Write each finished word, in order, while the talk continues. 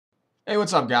Hey,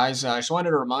 what's up, guys? I just wanted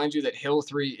to remind you that Halo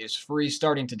 3 is free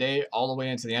starting today all the way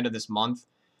into the end of this month.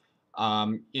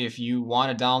 If you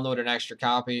want to download an extra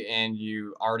copy and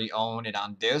you already own it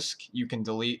on disk, you can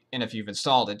delete, and if you've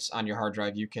installed it on your hard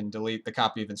drive, you can delete the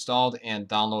copy you've installed and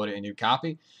download a new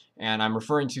copy. And I'm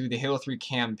referring to the Halo 3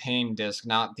 campaign disk,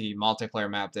 not the multiplayer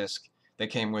map disk that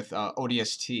came with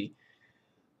ODST.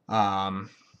 Um,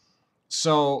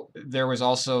 so there was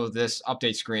also this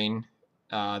update screen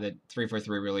that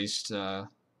 343 released.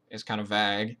 Is kind of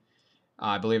vague.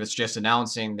 I believe it's just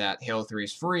announcing that Halo 3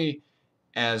 is free,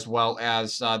 as well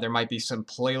as there might be some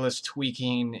playlist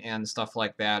tweaking and stuff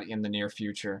like that in the near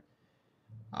future.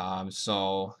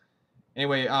 So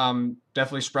anyway,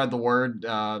 definitely spread the word.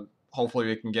 Hopefully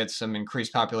we can get some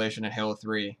increased population in Halo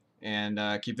 3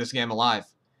 and keep this game alive.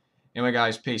 Anyway,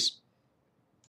 guys, peace.